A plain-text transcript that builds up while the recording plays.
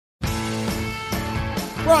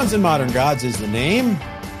Bronze and Modern Gods is the name.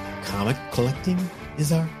 Comic collecting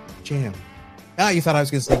is our jam. You thought I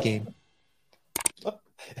was going to say game.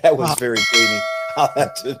 That was very gamey, I'll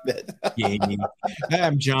have to admit. Gamey.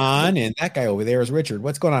 I'm John, and that guy over there is Richard.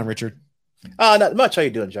 What's going on, Richard? Not much. How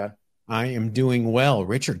you doing, John? I am doing well.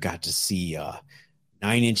 Richard got to see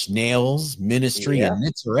Nine Inch Nails, Ministry, and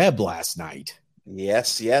Nitzareb last night.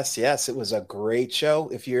 Yes. It was a great show.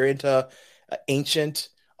 If you're into ancient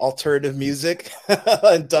alternative music,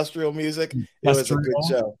 industrial music, it was a good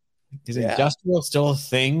show. Is industrial still a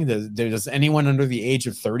thing? Does anyone under the age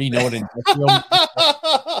of 30 know what industrial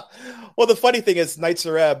Well, the funny thing is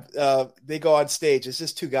Nitzareb, they go on stage. It's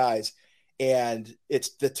just two guys, and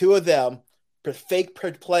it's the two of them fake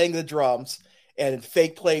playing the drums and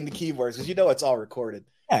fake playing the keyboards, because it's all recorded.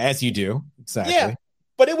 Yeah, as you do. Exactly. Yeah.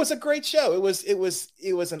 But it was a great show. It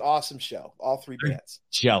was an awesome show. All three bands.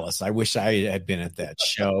 Jealous. I wish I had been at that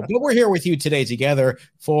show. But we're here with you today together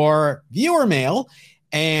for viewer mail.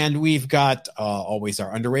 And we've got always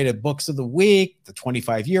our underrated books of the week, the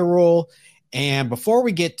 25-year rule. And before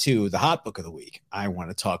we get to the hot book of the week, I want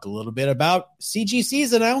to talk a little bit about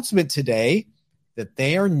CGC's announcement today that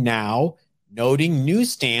they are now noting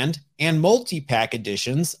newsstand and multi-pack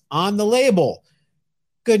editions on the label.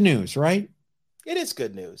 Good news, right? It is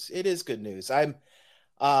good news. It is good news. I'm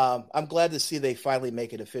glad to see they finally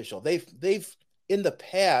make it official. They've in the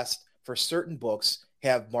past for certain books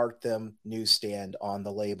have marked them newsstand on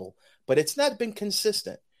the label, but it's not been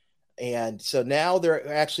consistent. And so now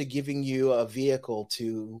they're actually giving you a vehicle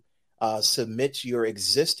to submit your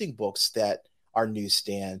existing books that are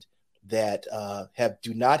newsstand that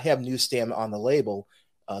do not have newsstand on the label.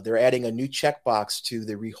 They're adding a new checkbox to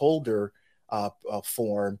the reholder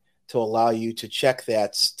form to allow you to check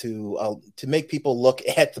that to make people look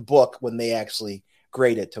at the book when they actually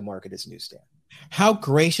grade it to mark it as newsstand. How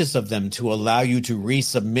gracious of them to allow you to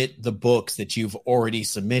resubmit the books that you've already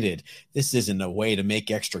submitted. This isn't a way to make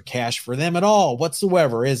extra cash for them at all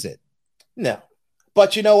whatsoever, is it? No.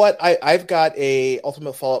 But you know what? I've got a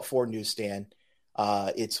Ultimate Fallout 4 newsstand.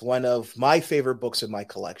 It's one of my favorite books in my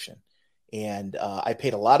collection. And I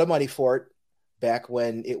paid a lot of money for it back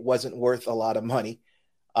when it wasn't worth a lot of money.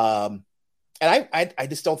 And I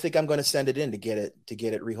just don't think I'm going to send it in to get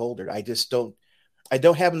it reholdered. I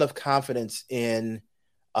don't have enough confidence in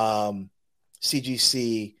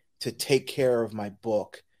CGC to take care of my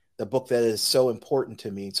book, the book that is so important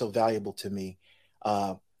to me, so valuable to me.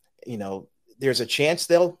 There's a chance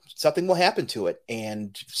something will happen to it,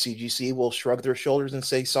 and CGC will shrug their shoulders and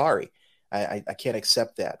say sorry. I can't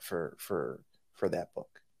accept that for that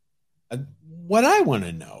book. What I want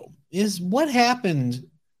to know is what happened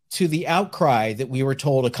to the outcry that we were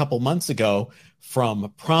told a couple months ago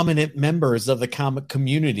from prominent members of the comic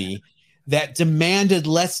community that demanded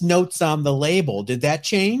less notes on the label. Did that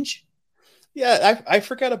change? Yeah, I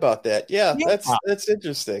forgot about that. Yeah. That's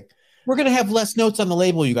interesting. We're going to have less notes on the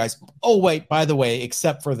label, you guys. Oh, wait, by the way,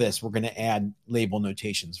 except for this, we're going to add label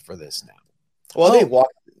notations for this now. Well, they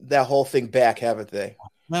walked that whole thing back, haven't they?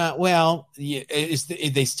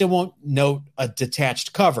 They still won't note a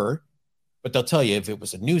detached cover, but they'll tell you if it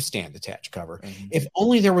was a newsstand detached cover. Mm-hmm. If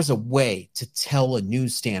only there was a way to tell a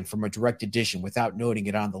newsstand from a direct edition without noting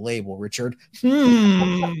it on the label, Richard.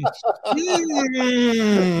 Yeah,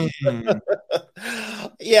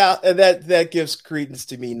 and that gives credence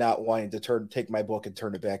to me not wanting to take my book and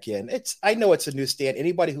turn it back in. I know it's a newsstand.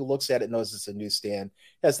 Anybody who looks at it knows it's a newsstand.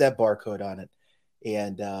 It has that barcode on it.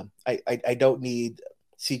 And I don't need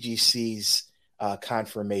CGC's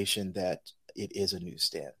confirmation that it is a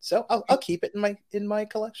newsstand. So I'll keep it in my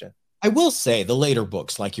collection. I will say the later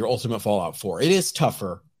books, like your Ultimate Fallout 4, it is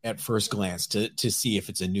tougher at first glance to see if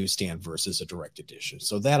it's a newsstand versus a direct edition.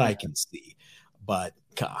 So that I can see. But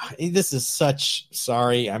God, this is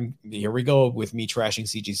here we go with me trashing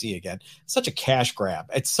CGC again. Such a cash grab.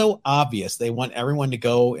 It's so obvious. They want everyone to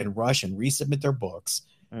go and rush and resubmit their books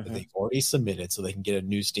that they've already submitted so they can get a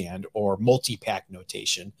newsstand or multi-pack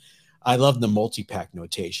notation. I love the multi-pack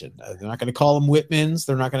notation. They're not going to call them Whitmans.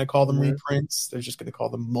 They're not going to call them reprints. They're just going to call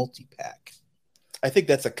them multi-pack. I think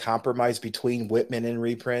that's a compromise between Whitman and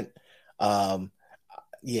reprint.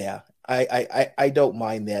 Yeah, I don't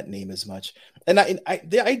mind that name as much. And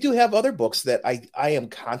I do have other books that I am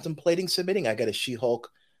contemplating submitting. I got a She-Hulk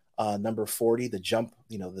number 40, the jump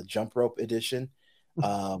rope edition.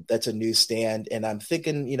 That's a newsstand. And I'm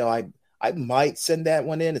thinking, I might send that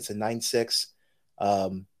one in. It's a 9.6.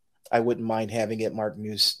 I wouldn't mind having it marked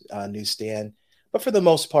newsstand. But for the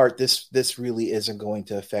most part, this really isn't going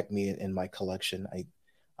to affect me in my collection.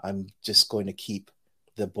 I'm just going to keep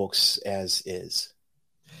the books as is.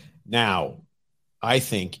 Now, I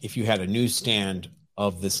think if you had a newsstand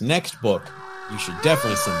of this next book, you should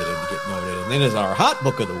definitely send it in to get noted. And it is our hot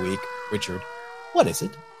book of the week. Richard, what is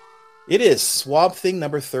it? It is Swamp Thing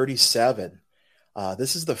number 37.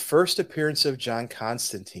 This is the first appearance of John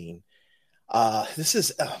Constantine. This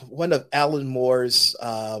is one of Alan Moore's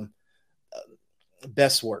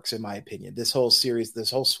best works, in my opinion. This whole series,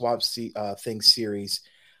 this whole Swamp Thing series.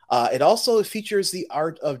 It also features the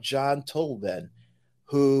art of John Tolben,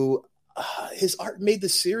 who his art made the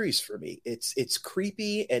series for me. It's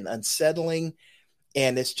creepy and unsettling,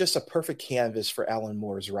 and it's just a perfect canvas for Alan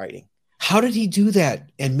Moore's writing. How did he do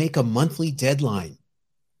that and make a monthly deadline?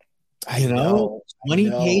 I know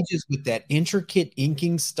 20 pages with that intricate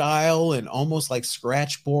inking style and almost like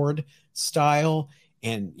scratchboard style.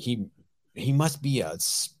 And he must be a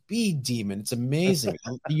speed demon. It's amazing.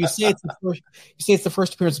 You say it's the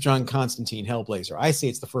first appearance of John Constantine, Hellblazer. I say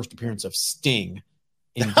it's the first appearance of Sting.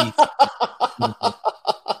 Indeed.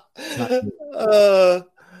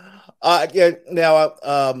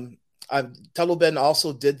 Tolben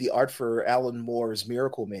also did the art for Alan Moore's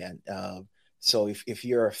Miracle Man. So if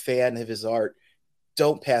you're a fan of his art,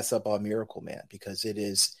 don't pass up on Miracle Man, because it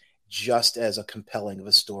is just as a compelling of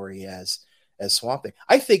a story as Swamp Thing.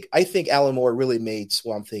 I think Alan Moore really made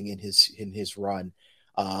Swamp Thing in his run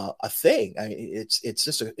a thing. I mean, it's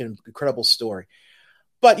just an incredible story.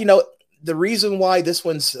 But the reason why this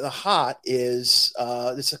one's hot is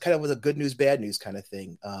it's kind of with a good news, bad news kind of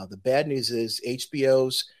thing. The bad news is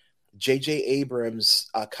HBO's J.J.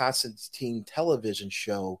 Abrams' Constantine television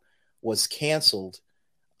show was canceled,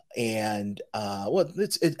 and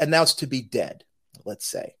it's announced to be dead, let's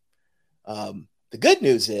say. The good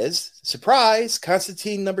news is, surprise,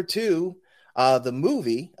 Constantine number 2, the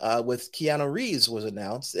movie with Keanu Reeves was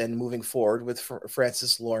announced and moving forward with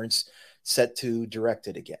Francis Lawrence set to direct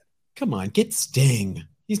it again. Come on, get Sting.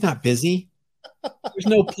 He's not busy. There's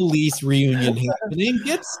no police reunion happening.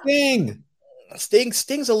 Get Sting.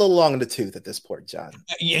 Sting's a little long in the tooth at this point, John.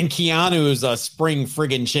 And Keanu's a spring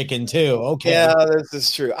friggin' chicken too. Okay. Yeah, this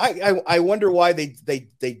is true. I wonder why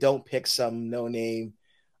they don't pick some no-name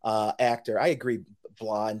actor. I agree,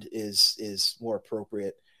 blonde is more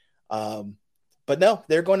appropriate. But no,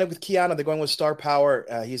 they're going with Keanu. They're going with star power.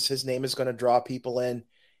 His name is going to draw people in.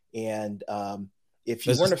 And if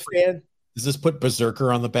you weren't a fan, does this put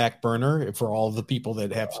Berserker on the back burner for all the people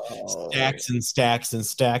that have stacks and stacks and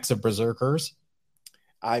stacks of Berserkers?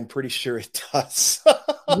 I'm pretty sure it does.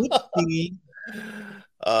 I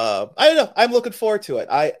don't know. I'm looking forward to it.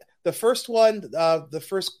 The first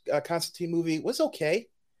Constantine movie was okay.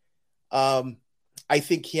 I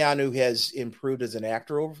think Keanu has improved as an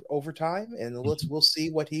actor over time, and we'll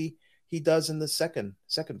see what he does in the second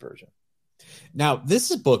version. Now,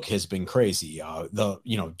 this book has been crazy.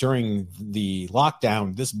 During the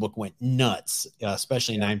lockdown, this book went nuts,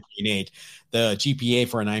 especially 9.8. The GPA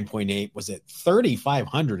for a 9.8 was at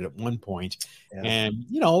 3,500 at one point. Yeah. And,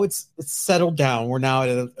 it's settled down. We're now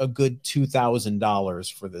at a good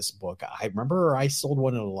 $2,000 for this book. I remember I sold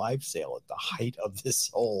one at a live sale at the height of this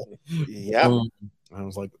whole. Yeah. I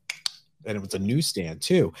was like, and it was a newsstand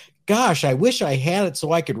too. Gosh, I wish I had it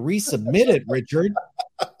so I could resubmit it, Richard.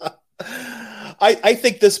 I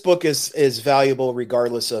think this book is valuable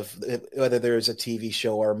regardless of whether there's a TV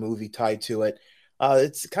show or a movie tied to it.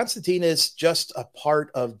 Constantine is just a part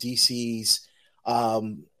of DC's, I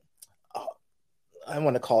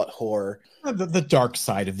want to call it horror. The dark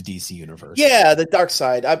side of the DC universe. Yeah, the dark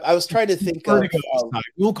side. I was trying to think Vertigo of...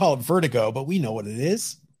 We won't call it Vertigo, but we know what it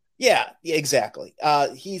is. Yeah, exactly.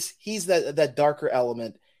 He's that darker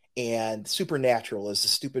element, and supernatural is the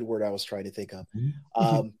stupid word I was trying to think of.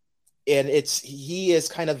 Mm-hmm. And he is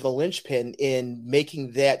kind of the linchpin in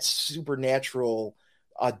making that supernatural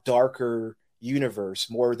a darker universe,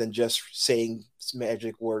 more than just saying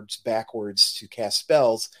magic words backwards to cast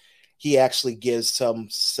spells. He actually gives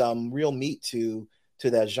some real meat to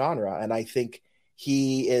that genre. And I think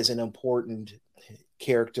he is an important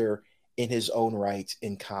character in his own right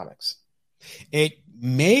in comics. It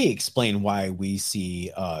may explain why we see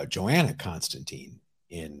Joanna Constantine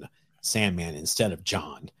in Sandman instead of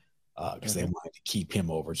John. Because they wanted to keep him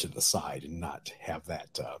over to the side and not have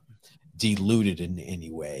that diluted in any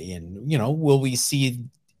way. And, will we see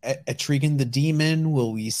Etrigan the Demon?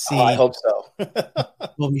 Will we see... I hope so.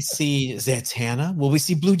 Will we see Zatanna? Will we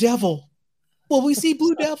see Blue Devil? Will we see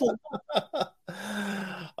Blue Devil?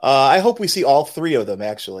 I hope we see all three of them,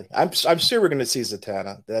 actually. I'm sure we're going to see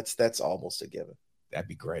Zatanna. That's almost a given. That'd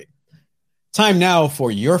be great. Time now for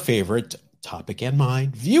your favorite topic and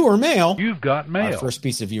mine, viewer mail. You've got mail. Our first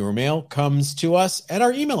piece of viewer mail comes to us at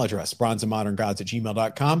our email address,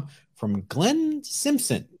 bronzeandmoderngods@gmail.com, from Glenn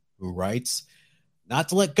Simpson, who writes, not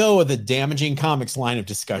to let go of the damaging comics line of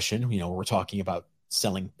discussion. We're talking about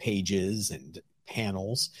selling pages and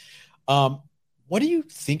panels. What do you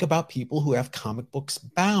think about people who have comic books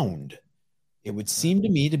bound? It would seem to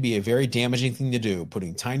me to be a very damaging thing to do,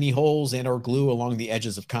 putting tiny holes and or glue along the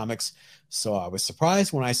edges of comics. So I was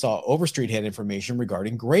surprised when I saw Overstreet had information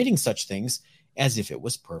regarding grading such things as if it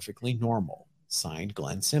was perfectly normal. Signed,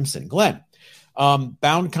 Glenn Simpson. Glenn,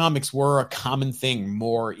 bound comics were a common thing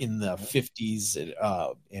more in the 50s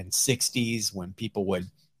and 60s when people would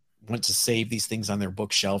want to save these things on their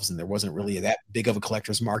bookshelves, and there wasn't really that big of a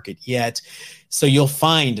collector's market yet. So you'll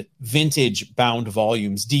find vintage bound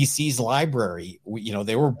volumes. DC's library,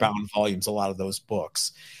 they were bound volumes, a lot of those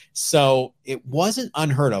books. So it wasn't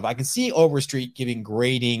unheard of. I can see Overstreet giving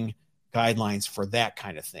grading guidelines for that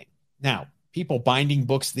kind of thing. Now, people binding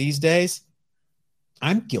books these days,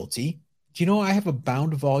 I'm guilty. Do you know I have a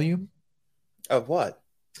bound volume? Of what?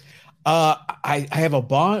 I have a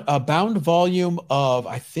bound volume of,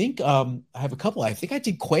 I think, I have a couple. I think I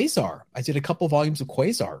did Quasar. I did a couple volumes of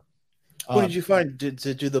Quasar. Who did you find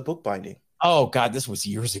to do the book binding? Oh, God, this was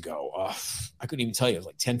years ago. I couldn't even tell you. It was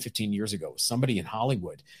like 10, 15 years ago. Somebody in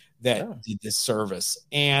Hollywood that did this service.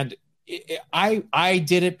 And I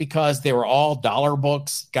did it because they were all dollar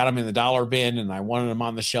books, got them in the dollar bin, and I wanted them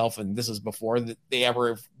on the shelf. And this is before they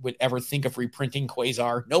would ever think of reprinting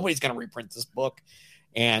Quasar. Nobody's going to reprint this book.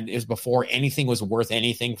 And it was before anything was worth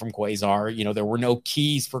anything from Quasar. There were no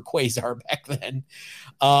keys for Quasar back then.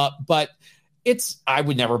 But I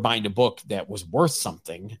would never bind a book that was worth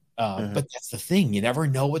something. But that's the thing. You never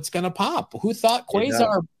know what's going to pop. Who thought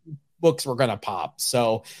Quasar books were going to pop?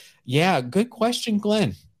 So, yeah, good question,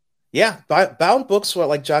 Glenn. Yeah, bound books,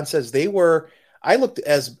 like John says, I looked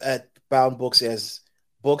at bound books as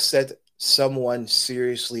books that someone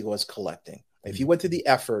seriously was collecting. If you went to the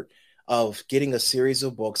effort of getting a series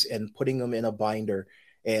of books and putting them in a binder,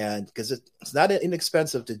 and because it's not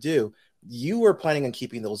inexpensive to do, you were planning on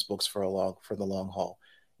keeping those books for the long haul.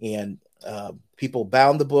 And people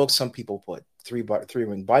bound the books. Some people put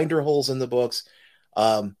three-ring binder holes in the books.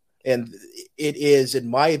 And it is, in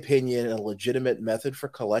my opinion, a legitimate method for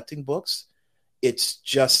collecting books. It's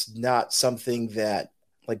just not something that,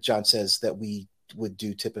 like John says, that we would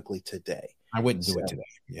do typically today. I wouldn't do it today.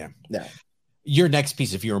 Yeah. No. Your next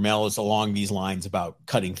piece of your mail is along these lines about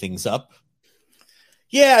cutting things up.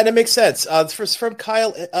 Yeah, and it makes sense. From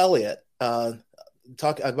Kyle Elliott,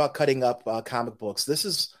 talking about cutting up comic books. This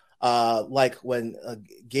is like when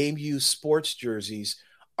game use sports jerseys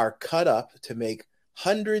are cut up to make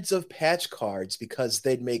hundreds of patch cards because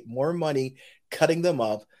they'd make more money cutting them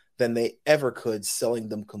up than they ever could selling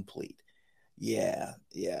them complete. Yeah.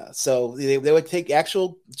 So they would take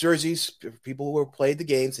actual jerseys, people who played the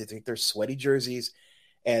games, they think they're sweaty jerseys,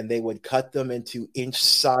 and they would cut them into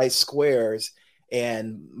inch-size squares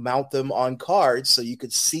and mount them on cards so you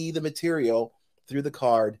could see the material through the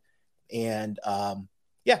card. And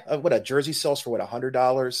what a jersey sells for $100,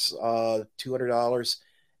 $200.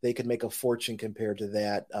 They could make a fortune compared to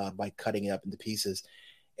that by cutting it up into pieces.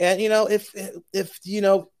 And if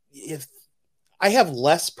I have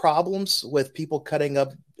less problems with people cutting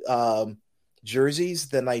up jerseys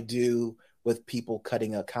than I do with people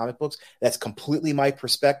cutting up comic books. That's completely my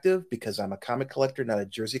perspective because I'm a comic collector, not a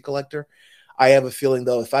jersey collector. I have a feeling,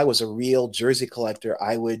 though, if I was a real jersey collector,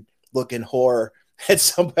 I would look in horror at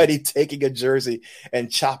somebody taking a jersey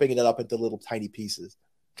and chopping it up into little tiny pieces.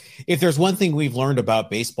 If there's one thing we've learned about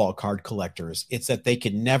baseball card collectors, it's that they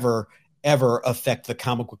can never, ever affect the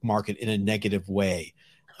comic book market in a negative way.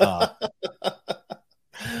 That's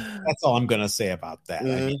all I'm going to say about that.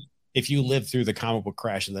 Mm-hmm. I mean, if you lived through the comic book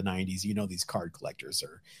crash of the 90s, these card collectors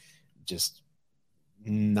are just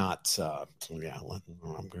not. I'm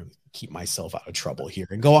going to keep myself out of trouble here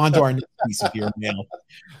and go on to our next piece of your mail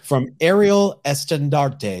from Ariel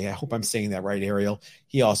Estandarte. I hope I'm saying that right, Ariel.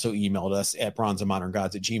 He also emailed us at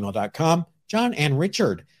bronzeandmoderngods@gmail.com. John and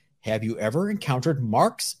Richard, have you ever encountered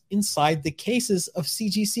marks inside the cases of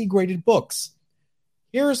CGC graded books?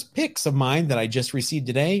 Here's pics of mine that I just received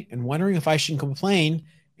today and wondering if I should complain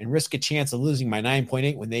and risk a chance of losing my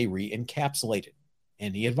 9.8 when they re-encapsulate it.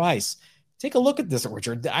 Any advice? Take a look at this,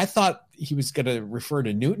 Richard. I thought he was going to refer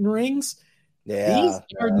to Newton rings. Yeah, these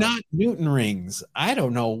are not Newton rings. I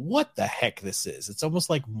don't know what the heck this is. It's almost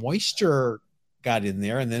like moisture got in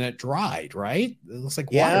there and then it dried, right? It looks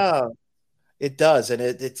like water. Yeah, it does. And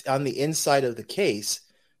it's on the inside of the case.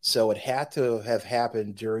 So it had to have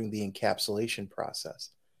happened during the encapsulation process.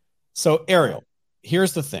 So, Ariel,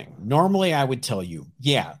 here's the thing. Normally, I would tell you,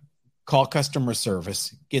 call customer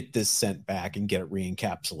service, get this sent back, and get it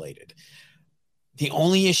re-encapsulated. The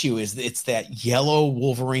only issue is it's that yellow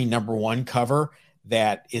Wolverine #1 cover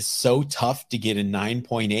that is so tough to get in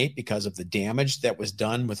 9.8 because of the damage that was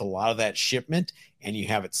done with a lot of that shipment, and you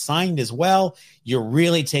have it signed as well, you're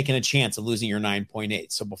really taking a chance of losing your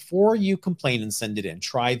 9.8. So before you complain and send it in,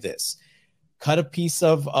 try this. Cut a piece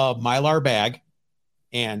of Mylar bag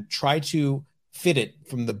and try to fit it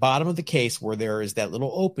from the bottom of the case where there is that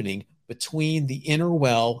little opening between the inner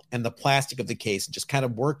well and the plastic of the case, and just kind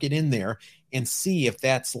of work it in there and see if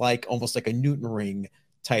that's like almost like a Newton ring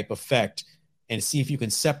type effect, and see if you can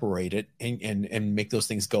separate it and make those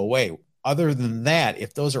things go away. Other than that,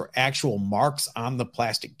 if those are actual marks on the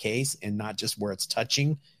plastic case and not just where it's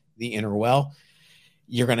touching the inner well,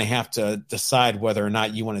 you're going to have to decide whether or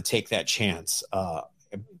not you want to take that chance.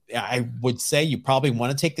 I would say you probably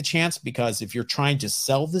want to take the chance, because if you're trying to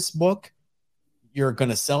sell this book, you're going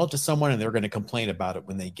to sell it to someone and they're going to complain about it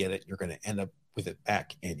when they get it. You're going to end up with it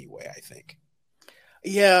back anyway, I think.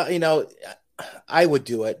 Yeah, I would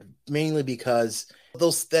do it mainly because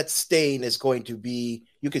that stain is going to be,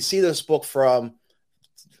 you can see this book from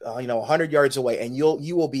 100 yards away, and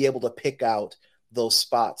you will be able to pick out those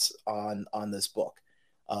spots on this book.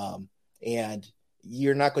 And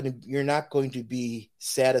you're not going to be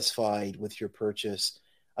satisfied with your purchase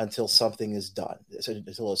until something is done,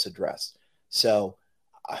 until it's addressed. So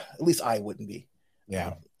at least I wouldn't be.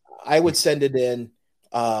 Yeah. I would send it in.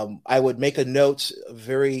 I would make a note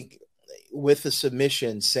with the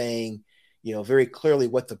submission saying, very clearly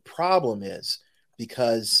what the problem is,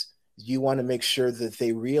 because you want to make sure that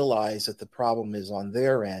they realize that the problem is on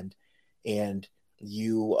their end, and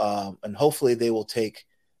and hopefully they will take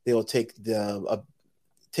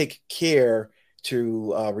care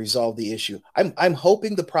to resolve the issue. I'm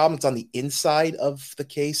hoping the problem's on the inside of the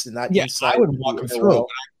case and not inside. I would walk them through.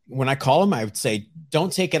 When I call them, I would say,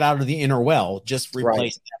 don't take it out of the inner well. Just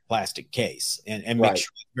replace that plastic case and make sure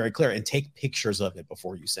it's very clear, and take pictures of it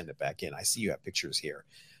before you send it back in. I see you have pictures here.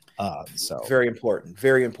 So very important,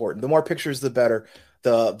 very important. The more pictures, the better.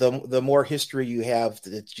 The more history you have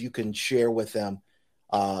that you can share with them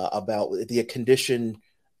about the condition,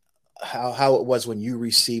 how it was when you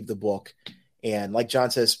received the book. And like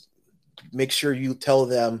John says, make sure you tell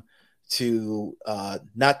them to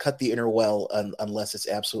not cut the inner well unless it's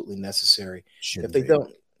absolutely necessary. If they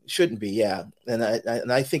don't, shouldn't be. Yeah. And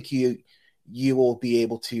I think you will be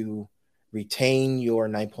able to retain your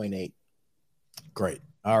 9.8. Great.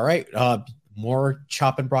 All right. More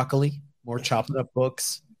chopping broccoli, more chopping up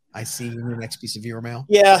books. I see in your next piece of viewer mail.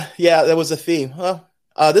 Yeah. That was a theme. Well,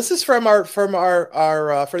 this is from our friend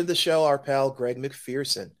of the show, our pal Greg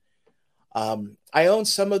McPherson. I own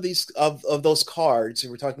some of these of those cards.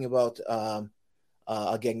 We're talking about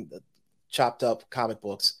again, chopped up comic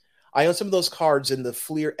books. I own some of those cards in the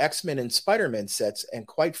Fleer X-Men and Spider-Man sets, and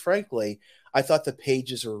quite frankly, I thought the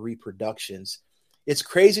pages were reproductions. It's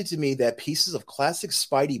crazy to me that pieces of classic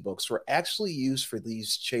Spidey books were actually used for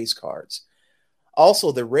these chase cards.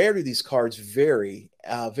 Also, the rarity of these cards varies,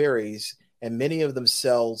 and many of them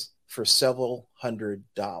sell for several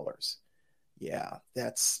 $100s. Yeah,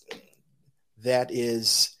 that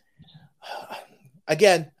is,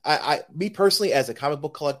 again, me personally, as a comic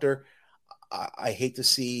book collector, I hate to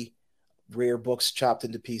see rare books chopped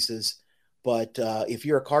into pieces. But if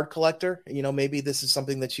you're a card collector, maybe this is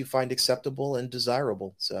something that you find acceptable and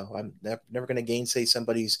desirable. So I'm never going to gainsay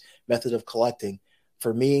somebody's method of collecting.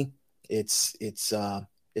 For me, it's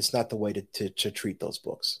not the way to treat those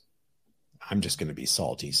books. I'm just going to be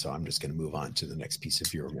salty, so I'm just going to move on to the next piece of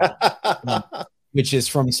viewer mail. Which is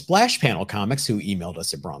from Splash Panel Comics, who emailed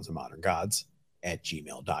us at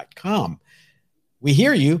bronzeandmoderngods@gmail.com. We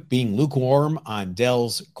hear you being lukewarm on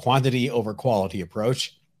Dell's quantity over quality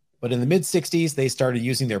approach, but in the mid-'60s, they started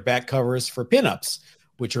using their back covers for pinups,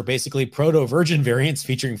 which are basically proto-Virgin variants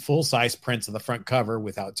featuring full-size prints of the front cover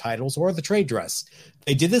without titles or the trade dress.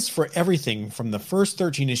 They did this for everything from the first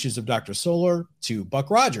 13 issues of Dr. Solar to Buck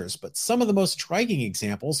Rogers, but some of the most striking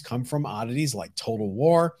examples come from oddities like Total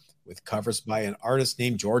War, with covers by an artist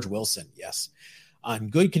named George Wilson. Yes. On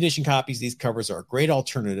good condition copies, these covers are a great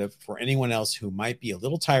alternative for anyone else who might be a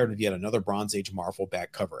little tired of yet another Bronze Age Marvel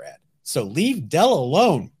back cover ad. So leave Dell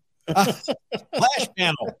alone. Splash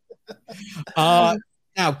Panel. Now,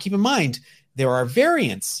 keep in mind, there are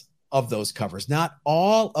variants of those covers. Not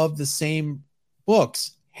all of the same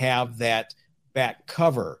books have that back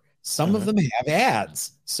cover. Some of them have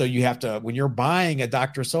ads. So you have to, when you're buying a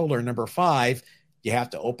Dr. Solar number 5, you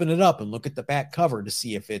have to open it up and look at the back cover to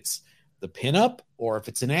see if it's the pinup or if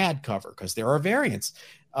it's an ad cover, because there are variants.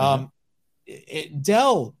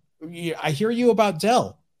 Dell, I hear you about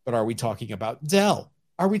Dell, but are we talking about Dell?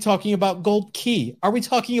 Are we talking about Gold Key? Are we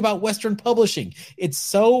talking about Western Publishing? It's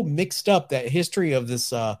so mixed up, that history of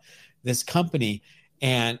this this company.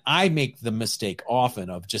 And I make the mistake often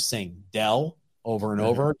of just saying Dell over and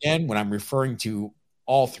over again when I'm referring to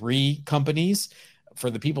all three companies. For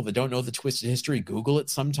the people that don't know the twisted history, Google it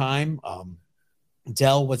sometime.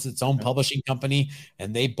 Dell was its own publishing company,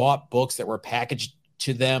 and they bought books that were packaged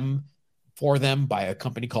to them for them by a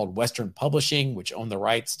company called Western Publishing, which owned the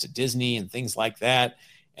rights to Disney and things like that.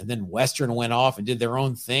 And then Western went off and did their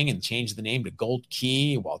own thing and changed the name to Gold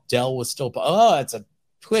Key while Dell was still. Oh, it's a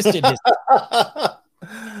twisted history.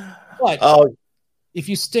 But if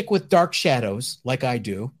you stick with Dark Shadows like I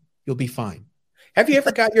do, you'll be fine. Have you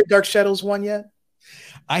ever got your Dark Shadows one yet?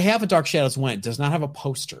 I have a Dark Shadows one. It does not have a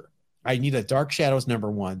poster. I need a Dark Shadows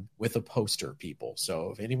 #1 with a poster, people.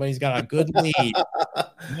 So if anybody's got a good lead,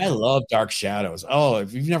 I love Dark Shadows. Oh,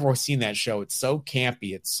 if you've never seen that show, it's so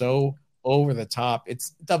campy. It's so over the top.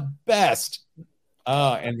 It's the best.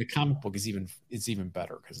 And the comic book is even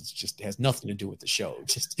better because it has nothing to do with the show.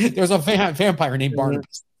 Just there's a vampire named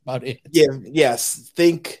Barnabas. About it. Yeah. Yes.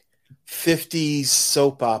 Think 50s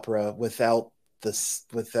soap opera without the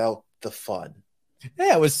fun.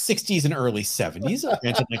 Yeah, it was 60s and early 70s. I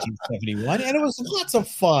mentioned 1971, and it was lots of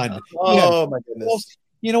fun. Oh my goodness! Well,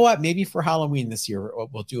 you know what? Maybe for Halloween this year,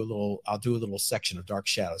 I'll do a little section of Dark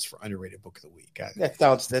Shadows for underrated book of the week.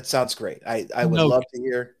 That sounds great. I would love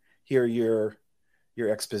to hear your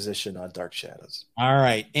exposition on Dark Shadows. All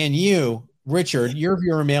right, and you, Richard, your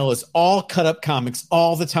viewer mail is all cut up comics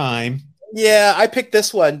all the time. Yeah, I picked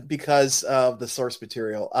this one because of the source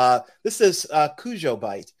material. This is Cujo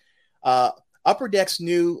Bite. Upper Deck's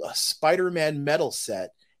new Spider-Man metal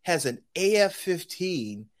set has an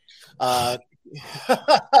AF-15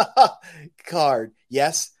 card.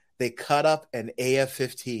 Yes, they cut up an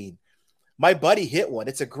AF-15. My buddy hit one.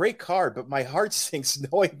 It's a great card, but my heart sinks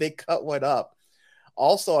knowing they cut one up.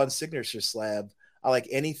 Also on Signature Slab, I like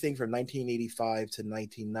anything from 1985 to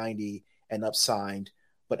 1990 and up signed,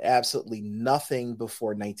 but absolutely nothing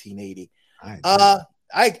before 1980.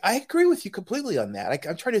 I agree with you completely on that.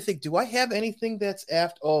 I'm trying to think. Do I have anything that's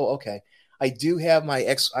after? Oh, okay. I do have I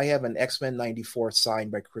have an X-Men 94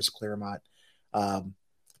 signed by Chris Claremont.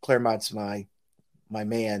 Claremont's my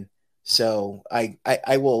man. So I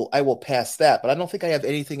will pass that. But I don't think I have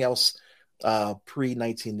anything else pre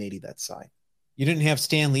 1980 that's signed. You didn't have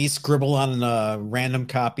Stan Lee scribble on a random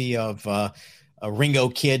copy of a Ringo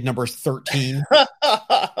Kid number 13.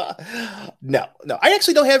 No. I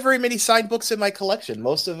actually don't have very many signed books in my collection.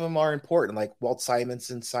 Most of them are important, like Walt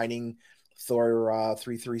Simonson signing Thor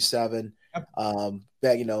 337. Yep.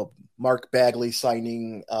 Mark Bagley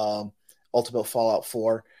signing Ultimate Fallout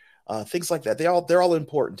 4. Things like that. They're all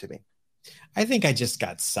important to me. I think I just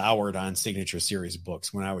got soured on Signature Series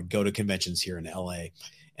books when I would go to conventions here in LA,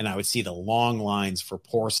 and I would see the long lines for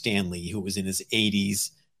poor Stan Lee, who was in his 80s,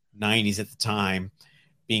 90s at the time,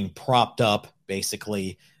 being propped up,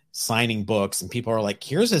 basically signing books. And people are like,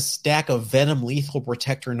 here's a stack of Venom Lethal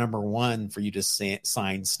Protector #1 for you to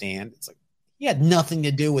sign, Stan. It's like, he had nothing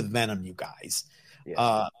to do with Venom, you guys.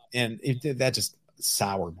 Yeah. That just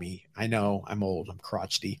soured me. I know I'm old. I'm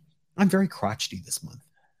crotchety. I'm very crotchety this month.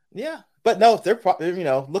 Yeah. But no, they're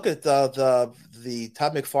look at the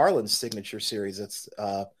Todd McFarlane's Signature Series. It's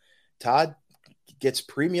Todd gets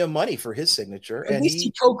premium money for his signature. At least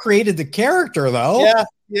he co-created the character, though.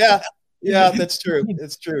 Yeah, that's true.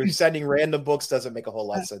 It's true. Sending random books doesn't make a whole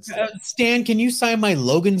lot of sense. Stan, can you sign my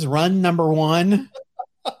Logan's Run #1?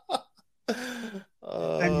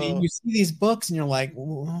 I mean, you see these books and you're like,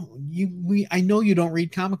 I know you don't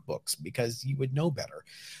read comic books because you would know better.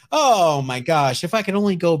 Oh my gosh, if I could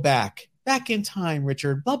only go back in time,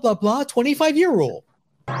 Richard, blah, blah, blah, 25-year rule.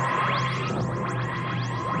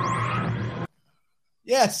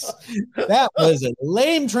 Yes, that was a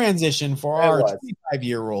lame transition for our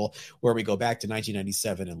 25-year rule, where we go back to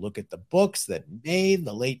 1997 and look at the books that made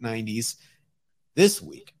the late 90s. This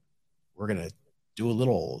week, we're going to do a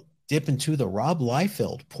little dip into the Rob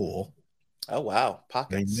Liefeld pool. Oh, wow.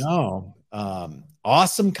 Pockets. I know.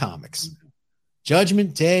 Awesome comics.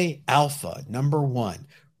 Judgment Day Alpha #1.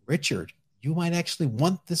 Richard, you might actually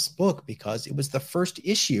want this book because it was the first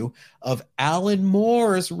issue of Alan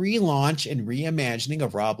Moore's relaunch and reimagining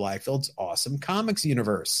of Rob Liefeld's awesome comics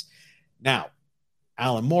universe. Now,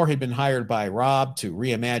 Alan Moore had been hired by Rob to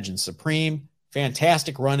reimagine Supreme.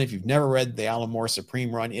 Fantastic run. If you've never read the Alan Moore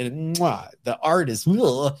Supreme run, the art is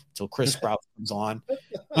until Chris Sprouse comes on.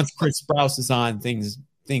 Once Chris Sprouse is on, things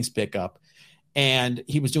pick up. And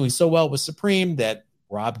he was doing so well with Supreme that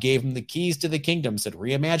Rob gave him the keys to the kingdom, said,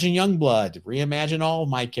 reimagine Youngblood, reimagine all of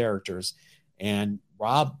my characters. And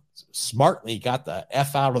Rob smartly got the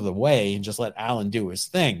F out of the way and just let Alan do his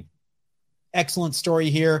thing. Excellent story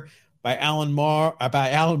here. by Alan Moore.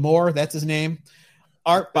 That's his name.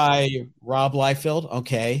 Art by Rob Liefeld.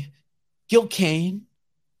 Okay. Gil Kane,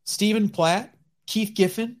 Stephen Platt, Keith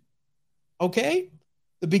Giffen. Okay.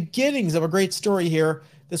 The beginnings of a great story here.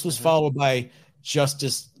 This was followed by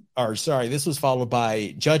this was followed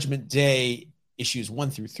by Judgment Day issues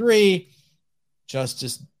 1 through 3,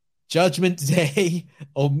 Judgment Day,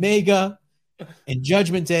 Omega, and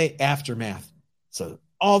Judgment Day Aftermath. So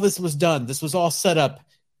all this was done. This was all set up,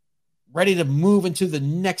 ready to move into the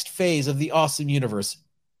next phase of the Awesome Universe.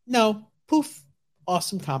 No, poof,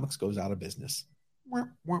 Awesome Comics goes out of business.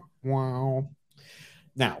 Wow.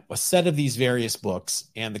 Now, a set of these various books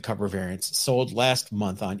and the cover variants sold last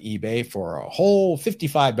month on eBay for a whole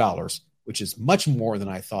 $55, which is much more than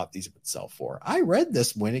I thought these would sell for. I read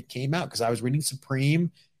this when it came out because I was reading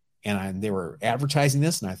Supreme and they were advertising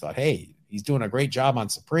this, and I thought, hey, he's doing a great job on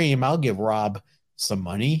Supreme. I'll give Rob some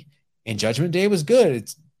money. And Judgment Day was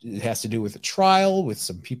good. It has to do with a trial with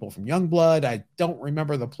some people from Youngblood. I don't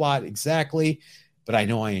remember the plot exactly, but I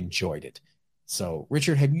know I enjoyed it. So,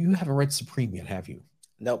 Richard, you haven't read Supreme yet, have you?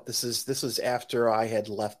 Nope. This was after I had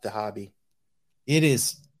left the hobby. It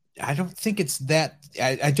is. I don't think it's that.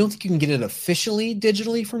 I don't think you can get it officially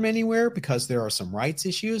digitally from anywhere because there are some rights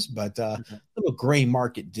issues, but little gray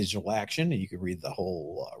market digital action, and you can read the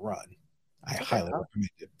whole run. I highly recommend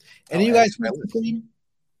it. And you guys read Supreme?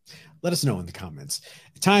 Let us know in the comments.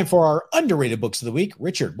 Time for our underrated books of the week.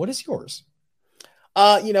 Richard, what is yours?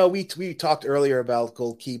 We talked earlier about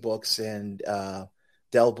Gold Key books and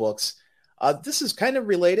Dell books. This is kind of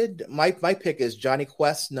related. My pick is Johnny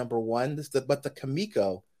Quest #1. But the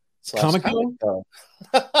Comico Comico?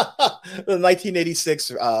 The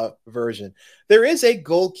 1986 version. There is a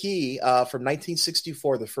Gold Key from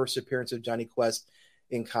 1964, the first appearance of Johnny Quest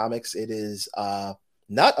in comics. It is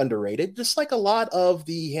not underrated, just like a lot of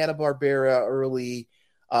the Hanna-Barbera early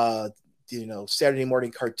Saturday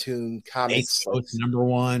morning cartoon comics.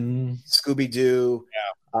 #1, Scooby-Doo.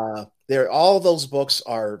 Yeah. All of those books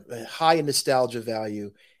are high in nostalgia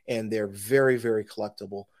value, and they're very, very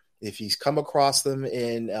collectible. If you come across them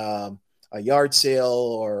in a yard sale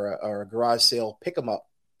or a garage sale, pick them up.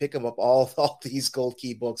 Pick them up. All these Gold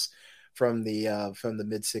Key books from the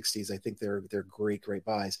mid '60s. I think they're great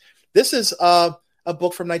buys. This is a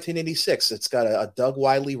book from 1986. It's got a Doug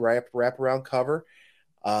Wildey wraparound cover.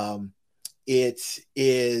 It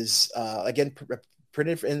is again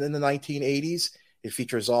printed in the 1980s. It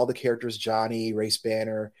features all the characters: Johnny, Race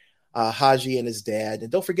Banner, Haji and his dad,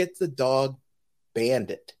 and don't forget the dog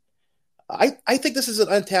Bandit. I think this is an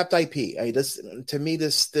untapped IP. To me,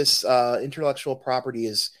 this intellectual property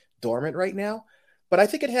is dormant right now, but I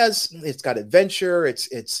think it's got adventure. It's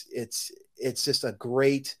just a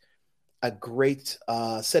great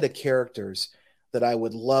set of characters that I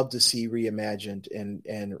would love to see reimagined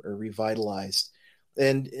and revitalized.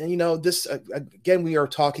 And this again, we are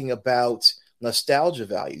talking about nostalgia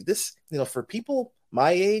value. This, for people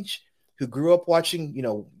my age who grew up watching,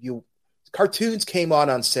 cartoons came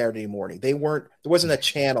on Saturday morning. There wasn't a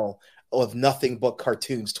channel of nothing but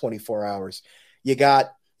cartoons 24 hours. You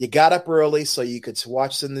got up early so you could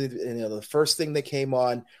watch them, the first thing that came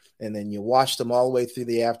on, and then you watched them all the way through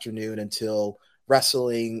the afternoon until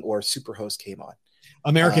wrestling or Superhost came on.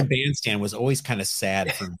 American Bandstand was always kind of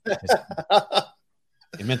sad for me.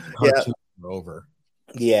 It meant the cartoons were over.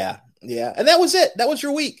 Yeah. And that was it. That was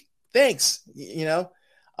your week. Thanks.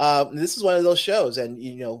 This is one of those shows, and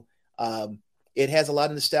it has a lot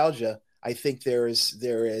of nostalgia. I think there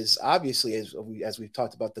is obviously, as we've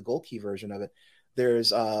talked about the Gold Key version of it,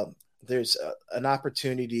 there's an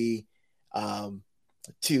opportunity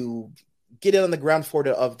to get in on the ground floor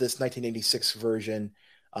of this 1986 version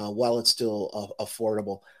while it's still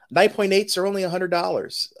affordable. 9.8s are only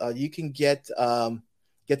 $100. You can get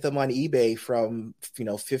them on eBay from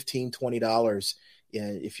 $15, $20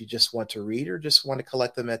 if you just want to read or just want to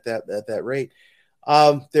collect them at that rate.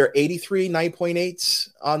 There are 83 9.8s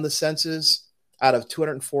on the census out of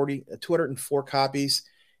 204 copies.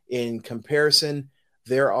 In comparison,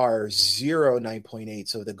 there are 0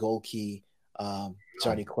 9.8s of the Gold Key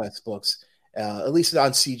Johnny Quest books, at least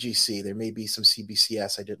on CGC. There may be some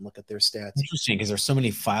CBCS. I didn't look at their stats. Interesting, because there's so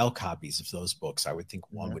many file copies of those books. I would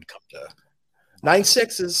think one would come to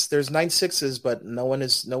 9.6s. There's 9.6s, but no one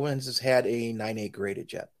has had a 9.8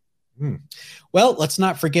 graded yet. Well, let's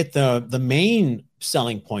not forget the main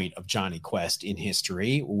selling point of Johnny Quest in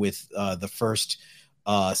history with the first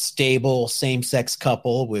stable same-sex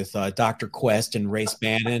couple with Dr. Quest and Race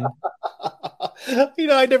Bannon.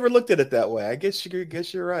 I never looked at it that way. I guess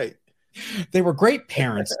you're right. They were great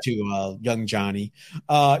parents to young Johnny.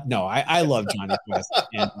 No, I love Johnny Quest.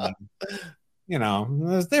 And, you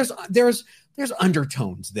know, there's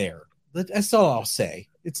undertones there. That's all I'll say.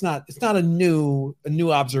 It's not a new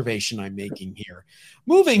observation I'm making here.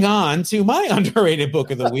 Moving on to my underrated book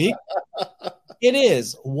of the week. It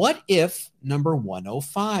is What If number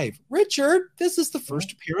 105. Richard, this is the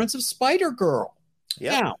first appearance of Spider-Girl.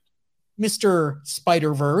 Yeah. Now, Mr.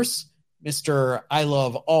 Spider-Verse, Mr. I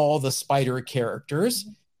love all the spider characters.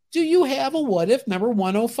 Do you have a What If number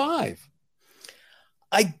 105?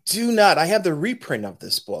 I do not. I have the reprint of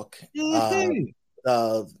this book. It's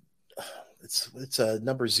a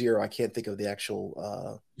number 0. I can't think of the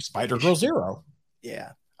actual Spider-Girl 0.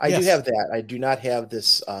 Yeah. I do have that. I do not have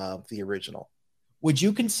this the original. Would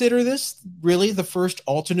you consider this really the first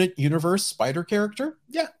alternate universe spider character?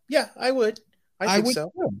 Yeah, I would. I think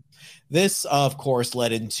so. Too. This, of course,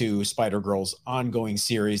 led into Spider-Girl's ongoing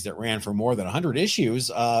series that ran for more than 100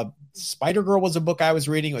 issues. Spider-Girl was a book I was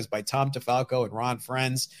reading. It was by Tom DeFalco and Ron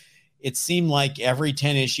Frenz. It seemed like every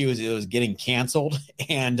 10 issues it was getting canceled,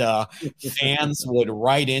 and fans would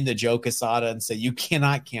write into Joe Quesada and say, you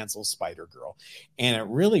cannot cancel Spider-Girl. And it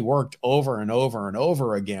really worked over and over and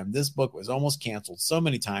over again. This book was almost canceled so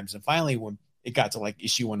many times. And finally, when it got to like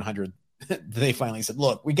issue 100, they finally said,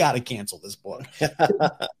 look, we got to cancel this book.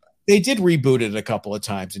 They did reboot it a couple of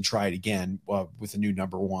times and try it again with a new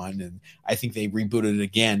number 1. And I think they rebooted it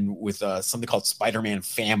again with something called Spider-Man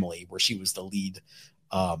Family, where she was the lead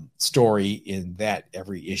story in that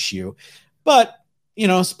every issue. But, you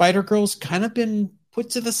know, Spider-Girl's kind of been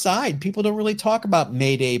put to the side. People don't really talk about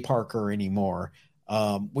Mayday Parker anymore,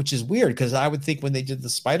 which is weird because I would think when they did the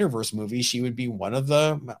Spider-Verse movie, she would be one of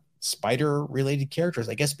the spider-related characters.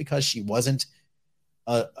 I guess because she wasn't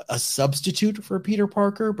a substitute for Peter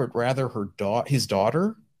Parker, but rather his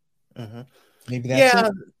daughter. Mm-hmm. Maybe that's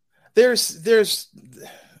it.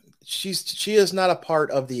 She is not a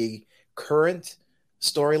part of the current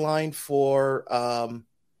storyline for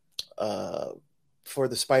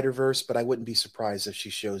the Spider-Verse, but I wouldn't be surprised if she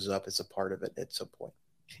shows up as a part of it at some point.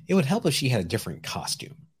 It would help if she had a different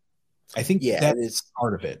costume. I think that is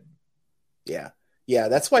part of it. Yeah,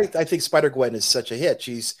 that's why I think Spider-Gwen is such a hit.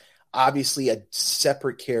 She's obviously a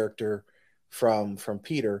separate character from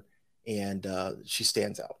Peter, and she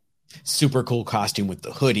stands out. Super cool costume with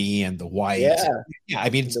the hoodie and the white. Yeah, I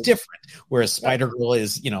mean, it's different. Whereas Spider-Girl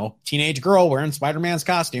is, you know, teenage girl wearing Spider-Man's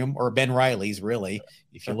costume, or Ben Reilly's, really,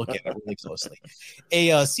 if you look at it really closely.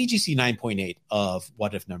 A CGC 9.8 of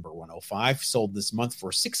What If number 105 sold this month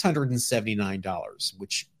for $679,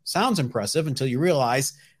 which sounds impressive until you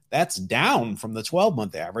realize that's down from the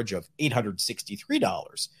 12-month average of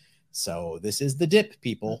 $863. So this is the dip,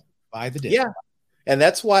 people. Buy the dip. Yeah. And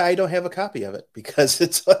that's why I don't have a copy of it, because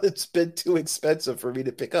it's been too expensive for me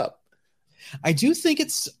to pick up. I do think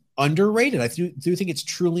it's underrated. I do think it's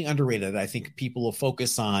truly underrated. I think people will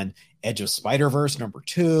focus on Edge of Spider-Verse number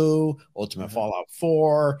 2, Ultimate Fallout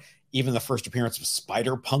 4, even the first appearance of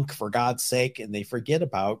Spider-Punk, for God's sake, and they forget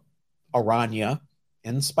about Aranya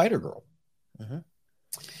and Spider-Girl.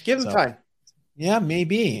 Give them time. Yeah,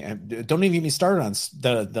 maybe. And don't even get me started on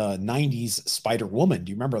the 90s Spider-Woman.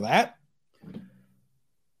 Do you remember that?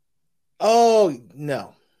 Oh,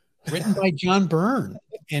 no. Written by John Byrne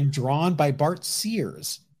and drawn by Bart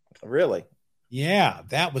Sears. Really? Yeah,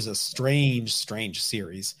 that was a strange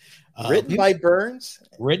series. Written by Burns?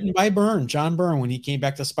 Written by Byrne, John Byrne, when he came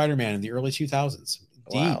back to Spider-Man in the early 2000s.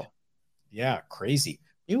 Indeed. Wow. Yeah, crazy.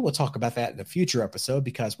 Maybe we'll talk about that in a future episode,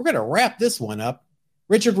 because we're going to wrap this one up.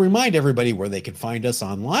 Richard, remind everybody where they can find us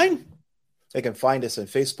online. They can find us on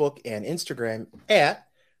Facebook and Instagram at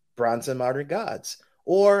Bronze and Modern Gods,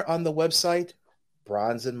 or on the website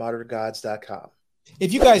bronzeandmoderngods.com.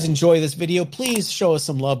 If you guys enjoy this video, please show us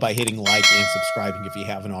some love by hitting like and subscribing if you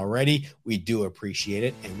haven't already. We do appreciate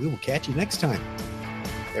it, and we will catch you next time.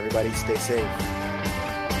 Everybody stay safe.